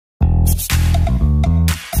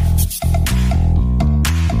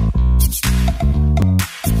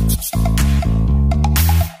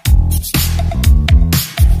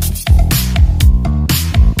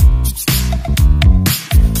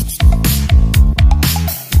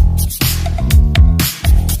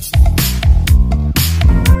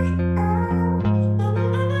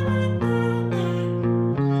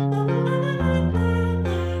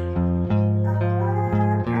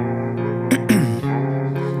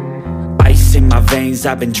veins,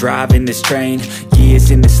 I've been driving this train.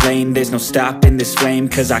 Years in this lane, there's no stopping this flame.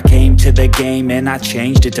 Cause I came to the game and I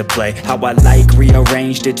changed it to play how I like,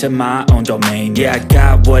 rearranged it to my own domain. Yeah, I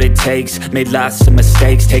got what it takes, made lots of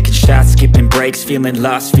mistakes, taking shots, skipping breaks, feeling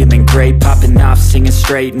lost, feeling great, popping off, singing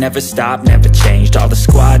straight, never stopped, never changed. All the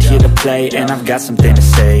squad here to play, and I've got something to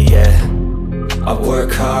say, yeah. I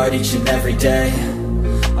work hard each and every day,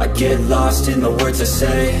 I get lost in the words I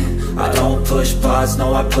say. I don't push pause,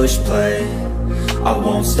 no I push play. I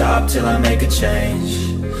won't stop till I make a change.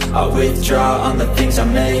 I withdraw on the things I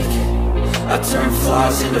make. I turn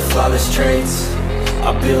flaws into flawless traits.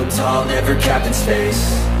 I build tall, never capped in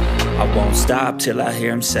space. I won't stop till I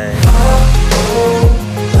hear him say, oh, oh,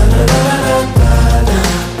 la, la, la, la, la, la.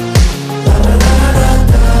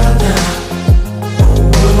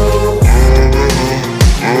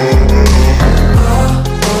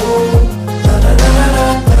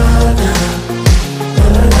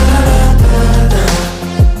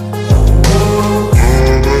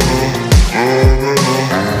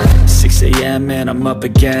 And I'm up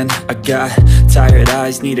again. I got tired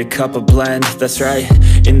eyes, need a cup of blend. That's right,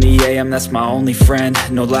 in the AM, that's my only friend.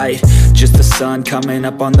 No light, just the sun coming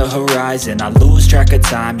up on the horizon. I lose track of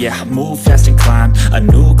time, yeah, I move fast and climb a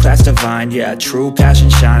new class divine, yeah, true passion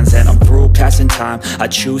shines. And I'm through passing time, I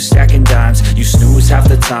choose stacking dimes. You snooze half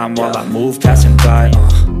the time while I move passing by.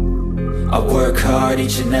 I work hard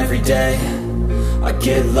each and every day, I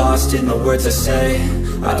get lost in the words I say.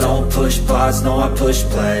 I don't push pause, no I push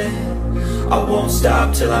play. I won't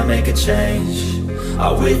stop till I make a change.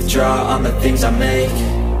 I withdraw on the things I make.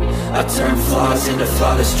 I turn flaws into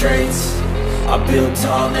flawless traits. I build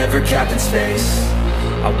tall, never capped in space.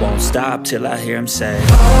 I won't stop till I hear him say,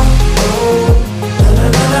 oh.